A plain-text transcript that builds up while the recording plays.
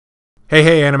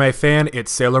Hey anime fan,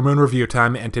 it's Sailor Moon review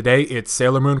time, and today it's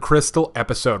Sailor Moon Crystal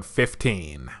episode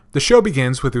 15. The show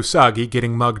begins with Usagi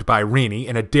getting mugged by Rini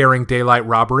in a daring daylight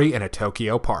robbery in a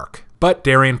Tokyo park. But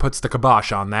Darien puts the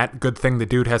kibosh on that. Good thing the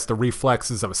dude has the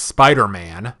reflexes of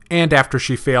Spider-Man. And after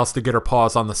she fails to get her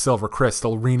paws on the silver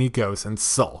crystal, Rini goes and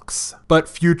sulks. But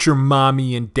future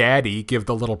mommy and daddy give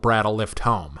the little brat a lift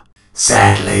home.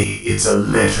 Sadly, it's a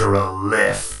literal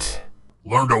lift.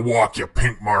 Learn to walk, you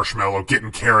pink marshmallow. Getting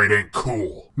carried ain't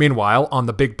cool. Meanwhile, on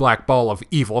the big black ball of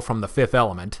evil from the Fifth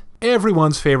Element,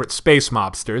 everyone's favorite space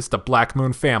mobsters, the Black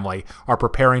Moon family, are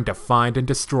preparing to find and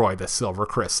destroy the silver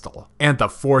crystal. And the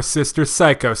four sister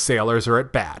psycho sailors are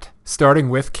at bat, starting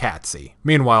with Katzy.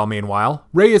 Meanwhile,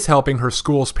 Ray is helping her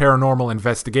school's paranormal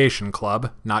investigation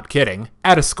club, not kidding,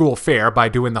 at a school fair by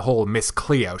doing the whole Miss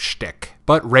Cleo shtick.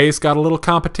 But Ray's got a little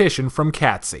competition from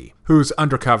Katzy, who's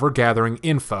undercover gathering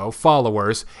info,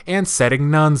 followers, and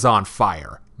setting nuns on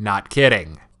fire. Not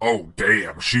kidding. Oh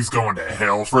damn, she's going to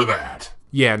hell for that.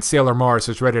 Yeah, and Sailor Mars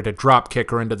is ready to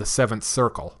dropkick her into the seventh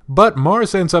circle. But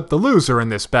Mars ends up the loser in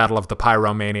this battle of the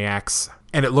pyromaniacs.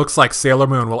 And it looks like Sailor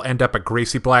Moon will end up a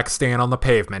greasy black stain on the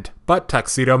pavement, but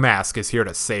Tuxedo Mask is here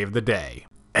to save the day.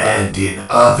 And in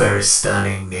other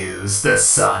stunning news, the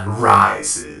sun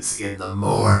rises in the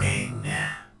morning.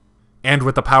 And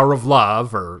with the power of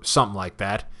love, or something like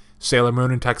that, Sailor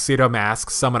Moon and Tuxedo Mask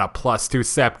summon a +2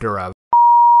 scepter of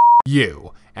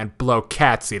you, and blow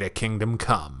Katzy to Kingdom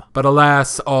Come. But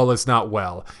alas, all is not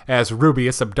well, as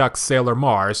Rubeus abducts Sailor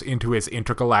Mars into his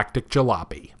intergalactic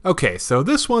jalopy. Okay, so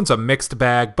this one's a mixed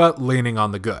bag, but leaning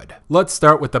on the good. Let's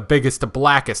start with the biggest,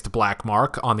 blackest black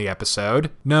mark on the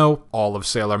episode. No, all of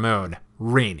Sailor Moon.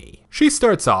 Rini. She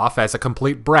starts off as a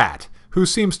complete brat, who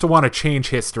seems to want to change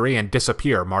history and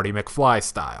disappear Marty McFly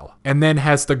style, and then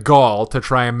has the gall to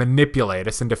try and manipulate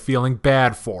us into feeling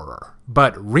bad for her.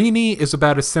 But Rini is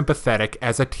about as sympathetic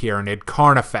as a Tyrannid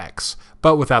Carnifex,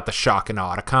 but without the shock and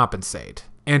awe to compensate.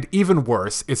 And even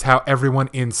worse is how everyone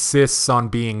insists on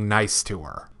being nice to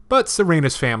her. But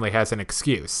Serena's family has an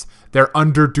excuse. They're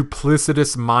under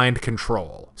duplicitous mind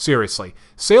control. Seriously,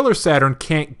 Sailor Saturn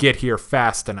can't get here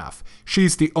fast enough.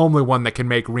 She's the only one that can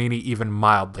make Rini even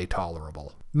mildly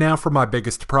tolerable. Now for my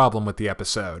biggest problem with the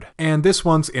episode. And this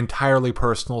one's entirely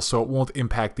personal, so it won't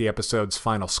impact the episode's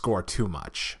final score too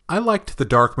much. I liked the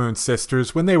Dark Moon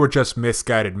sisters when they were just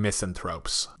misguided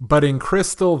misanthropes. But in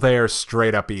Crystal, they're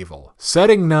straight up evil.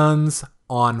 Setting nuns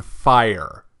on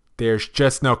fire. There's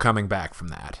just no coming back from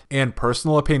that. And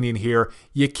personal opinion here,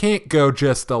 you can't go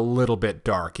just a little bit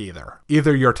dark either.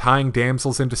 Either you're tying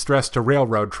damsels in distress to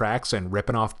railroad tracks and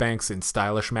ripping off banks in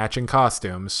stylish matching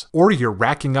costumes, or you're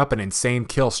racking up an insane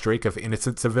kill streak of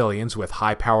innocent civilians with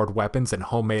high-powered weapons and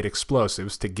homemade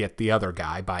explosives to get the other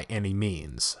guy by any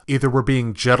means. Either we're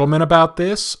being gentlemen about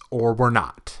this, or we're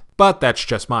not. But that's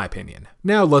just my opinion.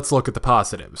 Now let's look at the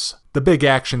positives. The big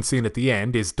action scene at the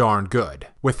end is darn good,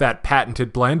 with that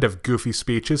patented blend of goofy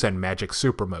speeches and magic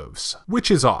super moves,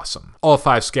 which is awesome. All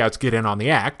 5 scouts get in on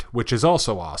the act, which is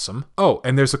also awesome. Oh,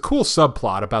 and there's a cool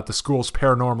subplot about the school's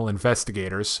paranormal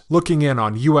investigators looking in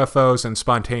on UFOs and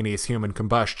spontaneous human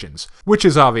combustions, which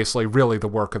is obviously really the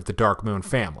work of the Dark Moon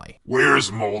family.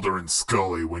 Where's Mulder and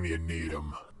Scully when you need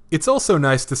 'em? It's also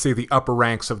nice to see the upper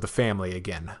ranks of the family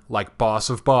again, like Boss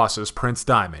of Bosses Prince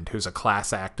Diamond, who's a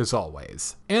class act as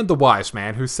always. And the Wise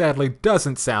Man, who sadly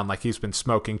doesn't sound like he's been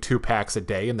smoking 2 packs a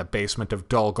day in the basement of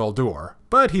Dol Guldur.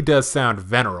 But he does sound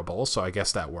venerable, so I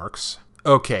guess that works.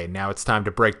 Okay, now it's time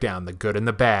to break down the good and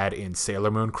the bad in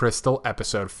Sailor Moon Crystal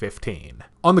episode 15.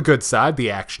 On the good side, the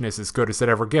action is as good as it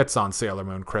ever gets on Sailor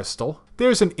Moon Crystal.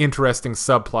 There's an interesting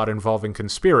subplot involving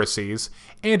conspiracies,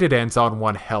 and it ends on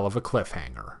one hell of a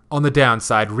cliffhanger. On the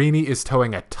downside, Rini is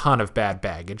towing a ton of bad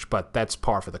baggage, but that's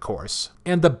par for the course.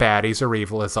 And the baddies are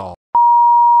evil as all.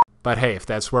 But hey, if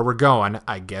that's where we're going,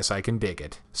 I guess I can dig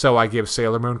it. So I give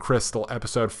Sailor Moon Crystal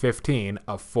episode 15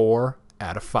 a 4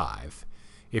 out of 5.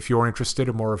 If you're interested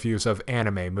in more reviews of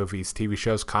anime, movies, TV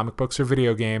shows, comic books, or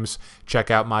video games,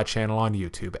 check out my channel on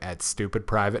YouTube at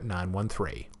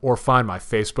StupidPrivate913, or find my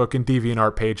Facebook and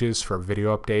Deviantart pages for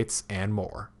video updates and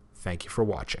more. Thank you for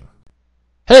watching.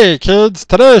 Hey kids,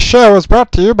 today's show is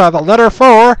brought to you by the letter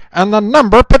 4 and the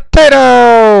number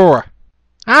potato!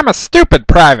 I'm a stupid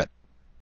private.